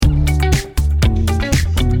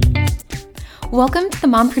Welcome to the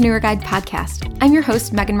Mompreneur Guide podcast. I'm your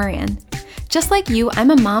host, Megan Moran. Just like you, I'm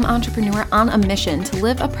a mom entrepreneur on a mission to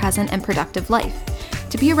live a present and productive life,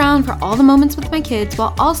 to be around for all the moments with my kids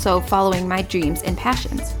while also following my dreams and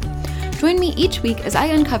passions. Join me each week as I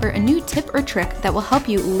uncover a new tip or trick that will help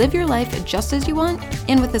you live your life just as you want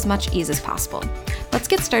and with as much ease as possible. Let's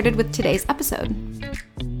get started with today's episode.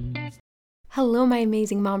 Hello, my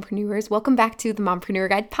amazing mompreneurs. Welcome back to the Mompreneur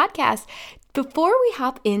Guide podcast. Before we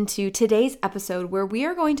hop into today's episode, where we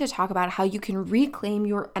are going to talk about how you can reclaim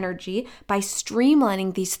your energy by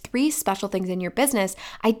streamlining these 3 special things in your business,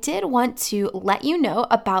 I did want to let you know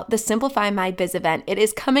about the Simplify My Biz event. It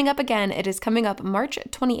is coming up again. It is coming up March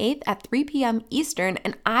 28th at 3 p.m. Eastern,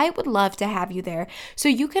 and I would love to have you there so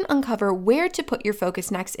you can uncover where to put your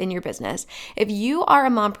focus next in your business. If you are a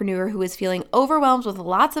mompreneur who is feeling overwhelmed with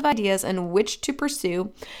lots of ideas and which to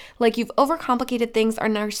pursue, like you've overcomplicated things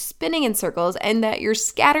and are spinning in circles, and that you're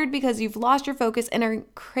scattered because you've lost your focus and are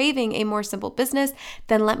craving a more simple business,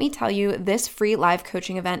 then let me tell you, this free live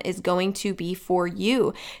coaching event is going to be for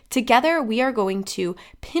you. Together, we are going to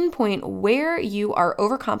pinpoint where you are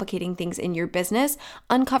overcomplicating things in your business,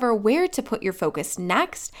 uncover where to put your focus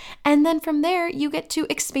next, and then from there, you get to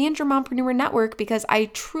expand your mompreneur network, because I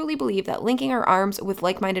truly believe that linking our arms with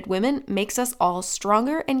like-minded women makes us all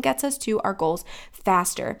stronger and gets us to our goals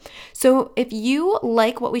faster. So if you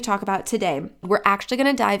like what we talk about today, we're actually going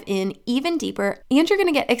to dive in even deeper, and you're going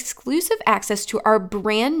to get exclusive access to our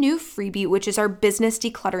brand new freebie, which is our business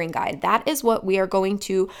decluttering guide. That is what we are going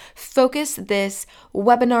to focus this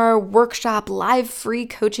webinar, workshop, live free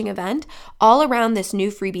coaching event all around this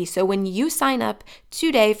new freebie. So when you sign up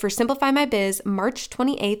today for Simplify My Biz, March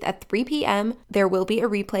 28th at 3 p.m., there will be a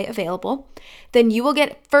replay available. Then you will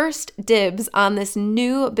get first dibs on this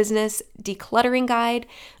new business decluttering guide,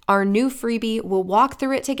 our new freebie. We'll walk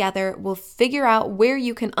through it together. We'll figure out where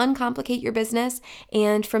you can uncomplicate your business,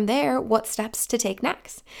 and from there, what steps to take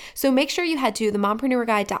next. So make sure you head to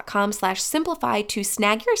themompreneurguide.com/simplify to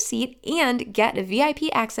snag your seat and get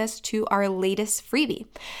VIP access to our latest freebie.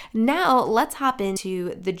 Now, let's hop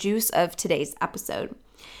into the juice of today's episode.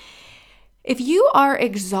 If you are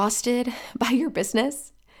exhausted by your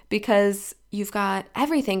business because you've got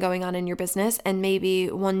everything going on in your business and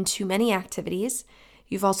maybe one too many activities,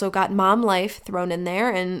 you've also got mom life thrown in there,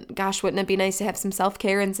 and gosh, wouldn't it be nice to have some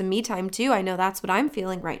self-care and some me time too? I know that's what I'm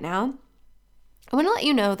feeling right now. I want to let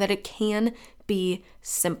you know that it can be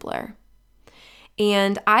simpler.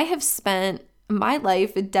 And I have spent my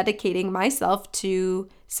life dedicating myself to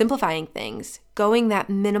simplifying things, going that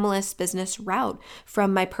minimalist business route,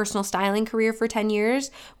 from my personal styling career for 10 years,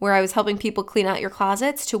 where I was helping people clean out your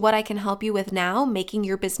closets, to what I can help you with now, making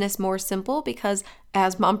your business more simple, because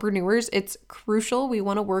as mompreneurs, it's crucial. We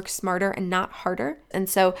want to work smarter and not harder. And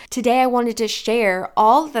so today I wanted to share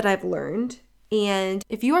all that I've learned. And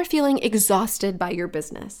if you are feeling exhausted by your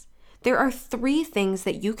business, there are 3 things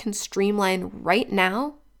that you can streamline right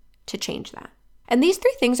now to change that. And these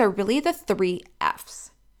 3 things are really the 3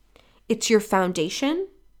 F's. It's your foundation,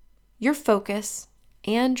 your focus,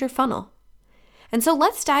 and your funnel. And so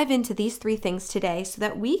let's dive into these 3 things today so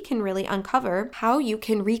that we can really uncover how you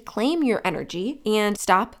can reclaim your energy and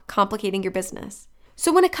stop complicating your business.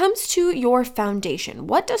 So when it comes to your foundation,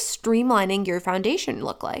 what does streamlining your foundation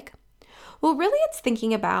look like? Well, really it's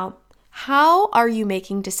thinking about, how are you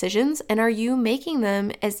making decisions, and are you making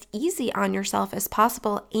them as easy on yourself as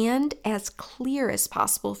possible and as clear as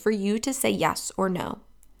possible for you to say yes or no?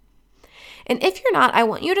 And if you're not, I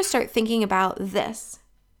want you to start thinking about this.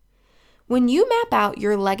 When you map out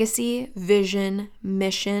your legacy, vision,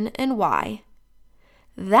 mission, and why,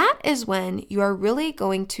 that is when you are really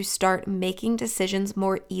going to start making decisions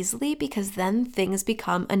more easily, because then things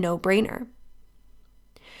become a no-brainer.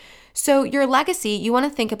 So your legacy, you want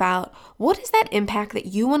to think about, what is that impact that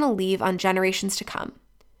you want to leave on generations to come?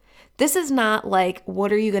 This is not like,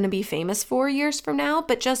 what are you going to be famous for years from now?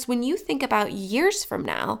 But just when you think about years from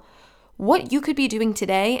now, what you could be doing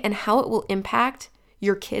today and how it will impact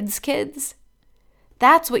your kids' kids,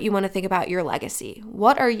 that's what you want to think about your legacy.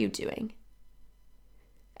 What are you doing?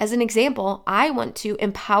 As an example, I want to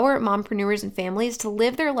empower mompreneurs and families to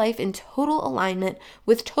live their life in total alignment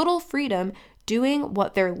with total freedom, doing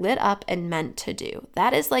what they're lit up and meant to do.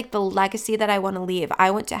 That is like the legacy that I want to leave.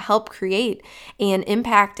 I want to help create and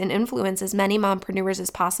impact and influence as many mompreneurs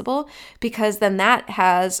as possible, because then that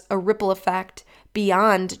has a ripple effect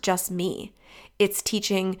beyond just me. It's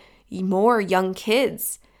teaching more young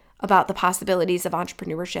kids about the possibilities of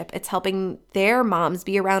entrepreneurship. It's helping their moms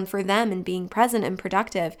be around for them and being present and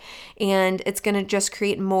productive. And it's going to just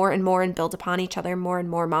create more and more and build upon each other, more and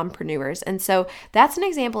more mompreneurs. And so that's an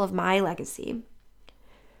example of my legacy.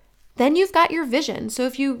 Then you've got your vision. So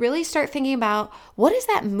if you really start thinking about what is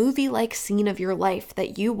that movie-like scene of your life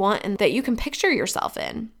that you want and that you can picture yourself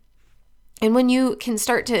in? And when you can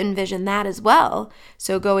start to envision that as well,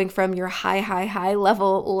 so going from your high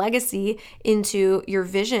level legacy into your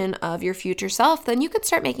vision of your future self, then you can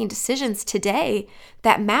start making decisions today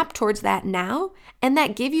that map towards that now and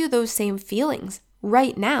that give you those same feelings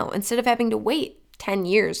right now instead of having to wait 10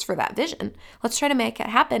 years for that vision. Let's try to make it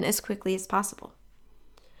happen as quickly as possible.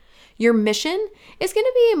 Your mission is going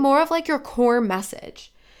to be more of like your core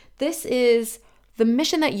message. This is the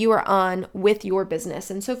mission that you are on with your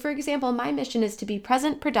business. And so, for example, my mission is to be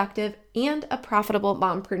present, productive, and a profitable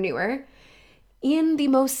mompreneur in the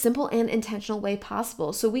most simple and intentional way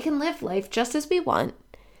possible so we can live life just as we want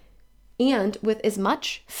and with as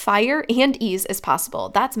much fire and ease as possible.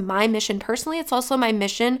 That's my mission personally. It's also my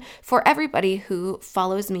mission for everybody who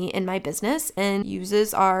follows me in my business and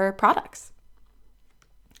uses our products.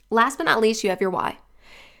 Last but not least, you have your why.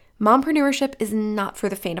 Mompreneurship is not for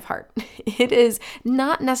the faint of heart. It is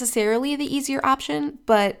not necessarily the easier option,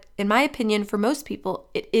 but in my opinion, for most people,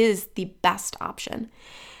 it is the best option.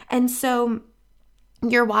 And so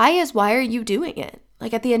your why is, why are you doing it?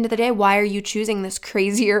 Like at the end of the day, why are you choosing this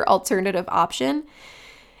crazier alternative option?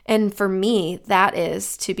 And for me, that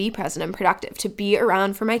is to be present and productive, to be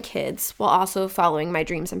around for my kids while also following my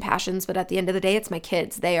dreams and passions. But at the end of the day, it's my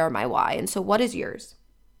kids. They are my why. And so what is yours?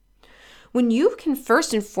 When you can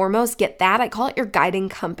first and foremost get that, I call it your guiding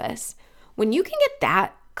compass. When you can get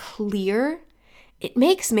that clear, it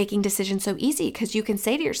makes making decisions so easy because you can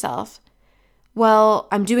say to yourself, well,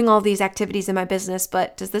 I'm doing all these activities in my business,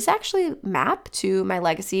 but does this actually map to my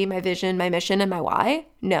legacy, my vision, my mission, and my why?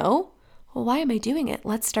 No. Well, why am I doing it?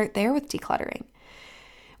 Let's start there with decluttering.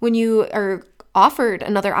 When you are offered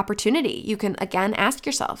another opportunity, you can again ask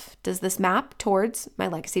yourself, does this map towards my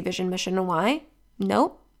legacy, vision, mission, and why?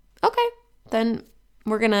 Nope. Okay. Then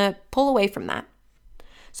we're going to pull away from that.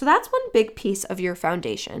 So that's one big piece of your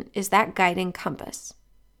foundation is that guiding compass.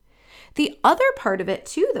 The other part of it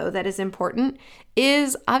too, though, that is important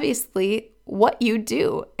is obviously what you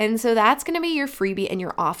do. And so that's going to be your freebie and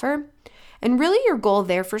your offer. And really your goal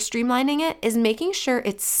there for streamlining it is making sure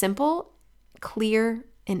it's simple, clear,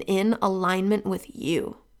 and in alignment with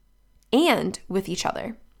you and with each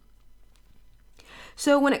other.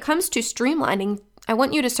 So when it comes to streamlining, I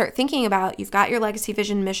want you to start thinking about, you've got your legacy,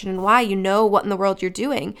 vision, mission, and why. You know what in the world you're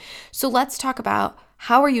doing. So let's talk about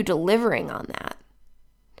how are you delivering on that?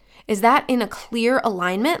 Is that in a clear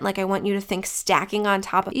alignment? Like I want you to think stacking on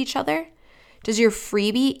top of each other. Does your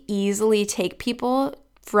freebie easily take people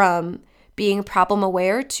from being problem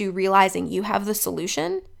aware to realizing you have the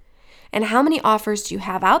solution? And how many offers do you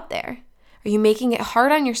have out there? Are you making it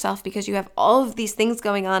hard on yourself because you have all of these things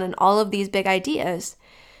going on and all of these big ideas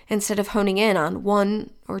instead of honing in on 1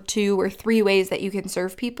 or 2 or 3 ways that you can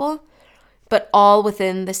serve people, but all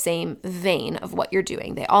within the same vein of what you're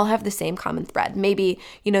doing? They all have the same common thread. Maybe,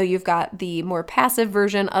 you've got the more passive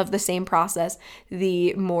version of the same process,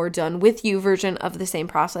 the more done with you version of the same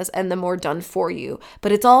process, and the more done for you,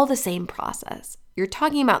 but it's all the same process. You're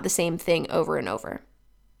talking about the same thing over and over.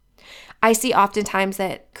 I see oftentimes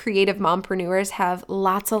that creative mompreneurs have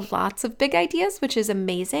lots of big ideas, which is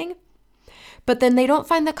amazing, but then they don't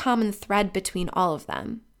find the common thread between all of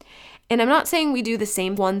them. And I'm not saying we do the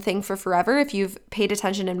same one thing for forever. If you've paid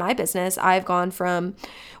attention in my business, I've gone from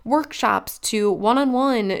workshops to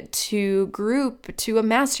one-on-one to group to a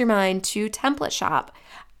mastermind to template shop.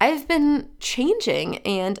 I've been changing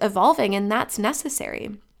and evolving, and that's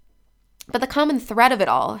necessary. But the common thread of it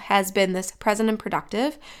all has been this present and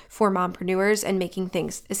productive for mompreneurs and making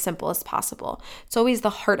things as simple as possible. It's always the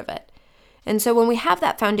heart of it. And so when we have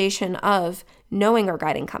that foundation of knowing our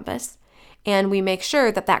guiding compass, and we make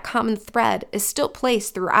sure that that common thread is still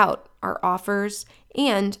placed throughout our offers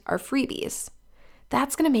and our freebies,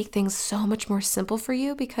 that's going to make things so much more simple for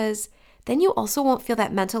you, because then you also won't feel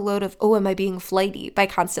that mental load of, oh, am I being flighty by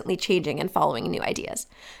constantly changing and following new ideas?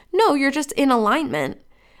 No, you're just in alignment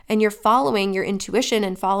and you're following your intuition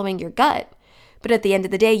and following your gut. But at the end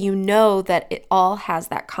of the day, you know that it all has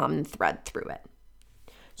that common thread through it.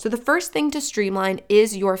 So the first thing to streamline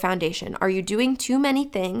is your foundation. Are you doing too many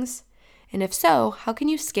things? And if so, how can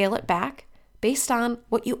you scale it back based on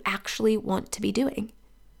what you actually want to be doing?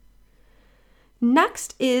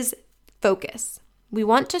 Next is focus. We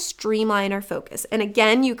want to streamline our focus. And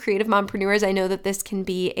again, you creative mompreneurs, I know that this can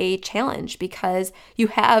be a challenge because you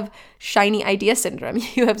have shiny idea syndrome.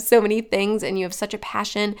 You have so many things and you have such a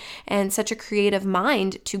passion and such a creative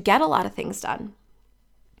mind to get a lot of things done.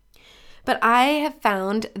 But I have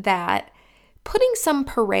found that putting some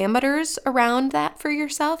parameters around that for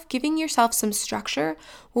yourself, giving yourself some structure,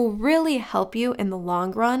 will really help you in the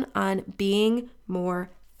long run on being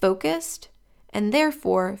more focused and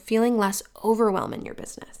therefore feeling less overwhelmed in your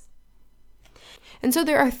business. And so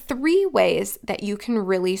there are 3 ways that you can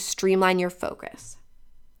really streamline your focus.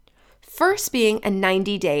 First being a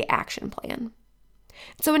 90-day action plan.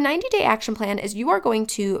 So a 90-day action plan is you are going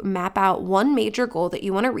to map out one major goal that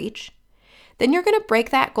you want to reach. Then you're going to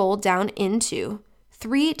break that goal down into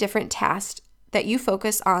 3 different tasks that you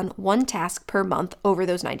focus on, one task per month over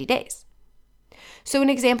those 90 days. So an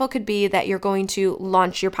example could be that you're going to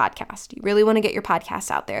launch your podcast. You really want to get your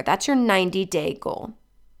podcast out there. That's your 90-day goal.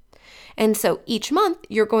 And so each month,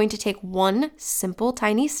 you're going to take one simple,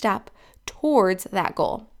 tiny step towards that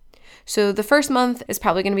goal. So the first month is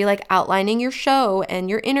probably going to be like outlining your show and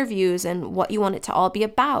your interviews and what you want it to all be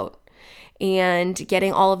about, and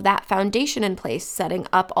getting all of that foundation in place, setting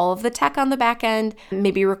up all of the tech on the back end,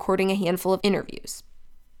 maybe recording a handful of interviews.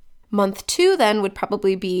 Month 2 then would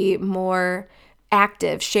probably be more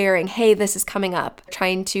active, sharing, hey, this is coming up,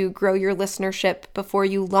 trying to grow your listenership before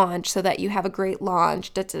you launch so that you have a great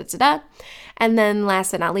launch, And then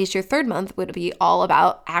last but not least, your 3rd month would be all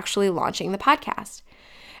about actually launching the podcast.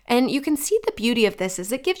 And you can see the beauty of this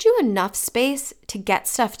is it gives you enough space to get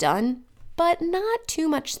stuff done, but not too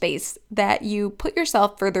much space that you put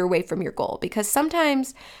yourself further away from your goal. Because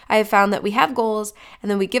sometimes I have found that we have goals and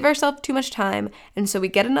then we give ourselves too much time. And so we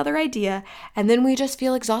get another idea and then we just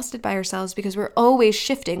feel exhausted by ourselves because we're always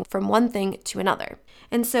shifting from one thing to another.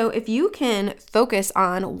 And so if you can focus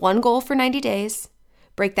on one goal for 90 days,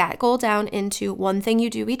 break that goal down into one thing you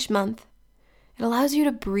do each month, it allows you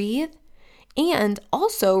to breathe and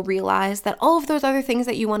also realize that all of those other things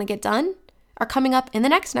that you want to get done are coming up in the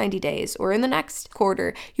next 90 days or in the next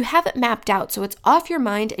quarter. You have it mapped out so it's off your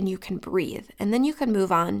mind and you can breathe, and then you can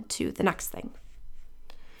move on to the next thing.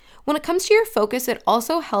 When it comes to your focus, it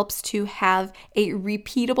also helps to have a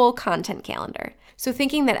repeatable content calendar. So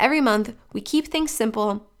thinking that every month we keep things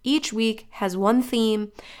simple, each week has one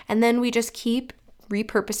theme, and then we just keep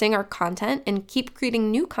repurposing our content and keep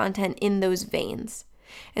creating new content in those veins.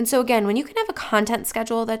 And so again, when you can have a content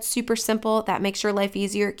schedule that's super simple, that makes your life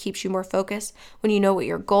easier, it keeps you more focused. When you know what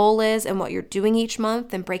your goal is and what you're doing each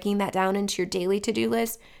month and breaking that down into your daily to-do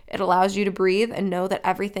list, it allows you to breathe and know that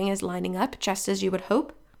everything is lining up just as you would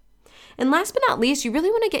hope. And last but not least, you really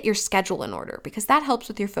want to get your schedule in order because that helps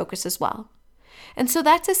with your focus as well. And so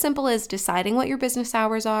that's as simple as deciding what your business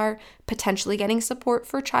hours are, potentially getting support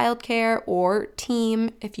for childcare or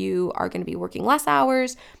team if you are going to be working less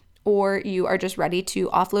hours, or you are just ready to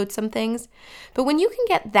offload some things. But when you can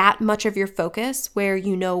get that much of your focus where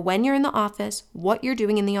you know when you're in the office, what you're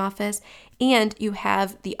doing in the office, and you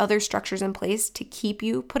have the other structures in place to keep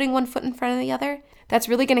you putting one foot in front of the other, that's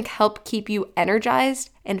really going to help keep you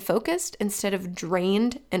energized and focused instead of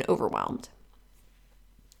drained and overwhelmed.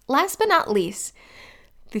 Last but not least,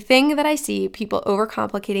 the thing that I see people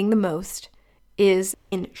overcomplicating the most is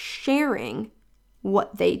in sharing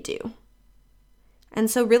what they do. And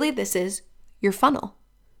so really this is your funnel.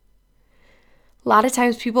 A lot of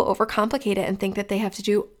times people overcomplicate it and think that they have to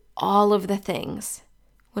do all of the things,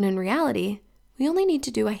 when in reality, we only need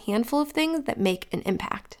to do a handful of things that make an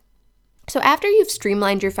impact. So after you've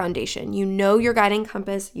streamlined your foundation, you know your guiding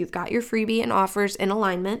compass, you've got your freebie and offers in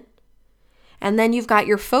alignment, and then you've got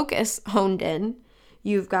your focus honed in,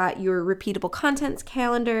 you've got your repeatable contents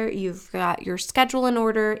calendar, you've got your schedule in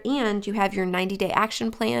order, and you have your 90-day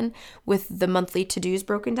action plan with the monthly to-dos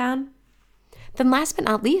broken down. Then last but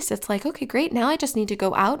not least, it's like, okay, great. Now I just need to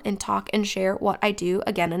go out and talk and share what I do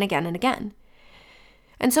again and again and again.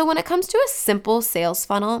 And so when it comes to a simple sales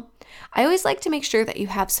funnel, I always like to make sure that you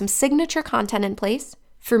have some signature content in place.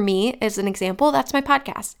 For me, as an example, that's my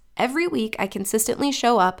podcast. Every week, I consistently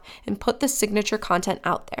show up and put the signature content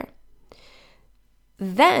out there.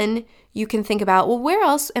 Then you can think about, well, where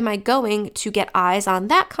else am I going to get eyes on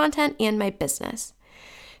that content and my business?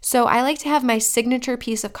 So I like to have my signature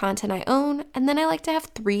piece of content I own, and then I like to have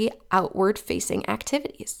 3 outward-facing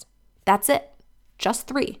activities. That's it, just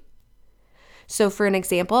 3. So for an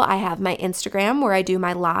example, I have my Instagram where I do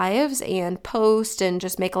my lives and post and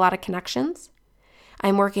just make a lot of connections.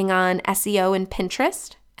 I'm working on SEO and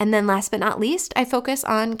Pinterest. And then last but not least, I focus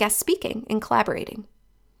on guest speaking and collaborating.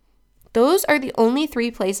 Those are the only 3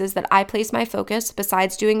 places that I place my focus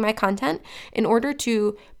besides doing my content in order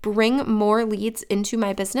to bring more leads into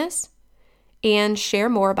my business and share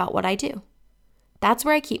more about what I do. That's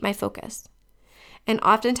where I keep my focus. And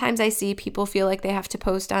oftentimes I see people feel like they have to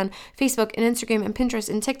post on Facebook and Instagram and Pinterest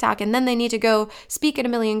and TikTok, and then they need to go speak at a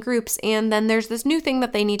million groups, and then there's this new thing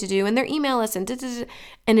that they need to do, and their email list, and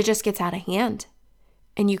it just gets out of hand.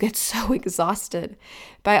 And you get so exhausted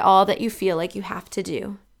by all that you feel like you have to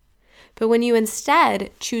do. But when you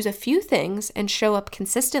instead choose a few things and show up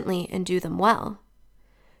consistently and do them well,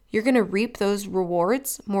 you're going to reap those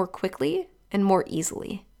rewards more quickly and more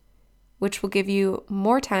easily, which will give you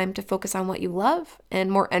more time to focus on what you love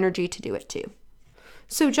and more energy to do it too.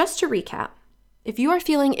 So just to recap, if you are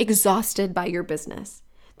feeling exhausted by your business,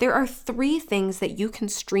 there are 3 things that you can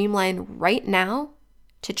streamline right now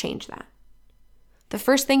to change that. The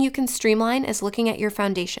first thing you can streamline is looking at your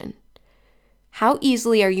foundation. How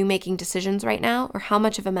easily are you making decisions right now, or how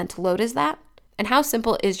much of a mental load is that? And how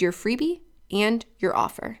simple is your freebie and your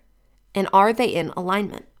offer? And are they in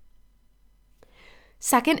alignment?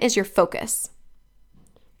 Second is your focus.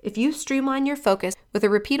 If you streamline your focus with a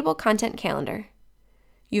repeatable content calendar,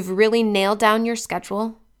 you've really nailed down your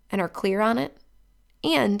schedule and are clear on it,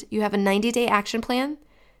 and you have a 90-day action plan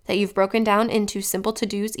that you've broken down into simple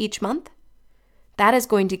to-dos each month, that is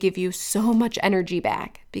going to give you so much energy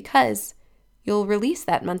back because you'll release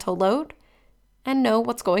that mental load and know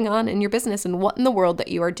what's going on in your business and what in the world that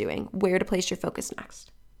you are doing, where to place your focus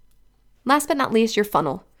next. Last but not least, your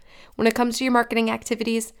funnel. When it comes to your marketing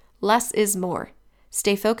activities, less is more.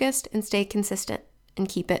 Stay focused and stay consistent and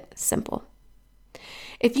keep it simple.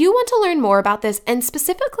 If you want to learn more about this and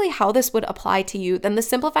specifically how this would apply to you, then the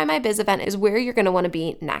Simplify My Biz event is where you're going to want to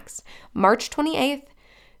be next. March 28th.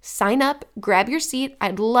 Sign up, grab your seat.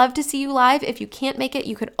 I'd love to see you live. If you can't make it,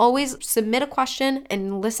 you could always submit a question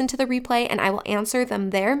and listen to the replay, and I will answer them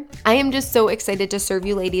there. I am just so excited to serve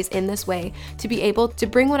you ladies in this way, to be able to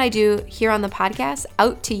bring what I do here on the podcast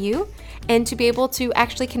out to you, and to be able to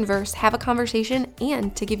actually converse, have a conversation,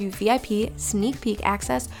 and to give you VIP sneak peek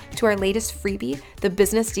access to our latest freebie, the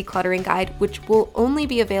Business Decluttering Guide, which will only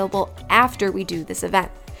be available after we do this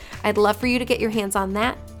event. I'd love for you to get your hands on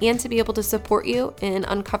that and to be able to support you in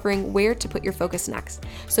uncovering where to put your focus next.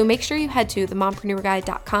 So make sure you head to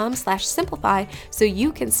themompreneurguide.com/simplify so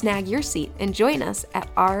you can snag your seat and join us at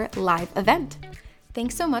our live event.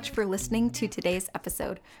 Thanks so much for listening to today's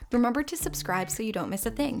episode. Remember to subscribe so you don't miss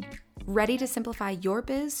a thing. Ready to simplify your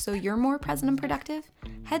biz so you're more present and productive?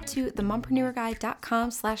 Head to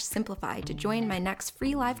themompreneurguide.com/simplify to join my next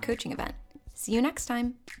free live coaching event. See you next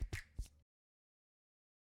time.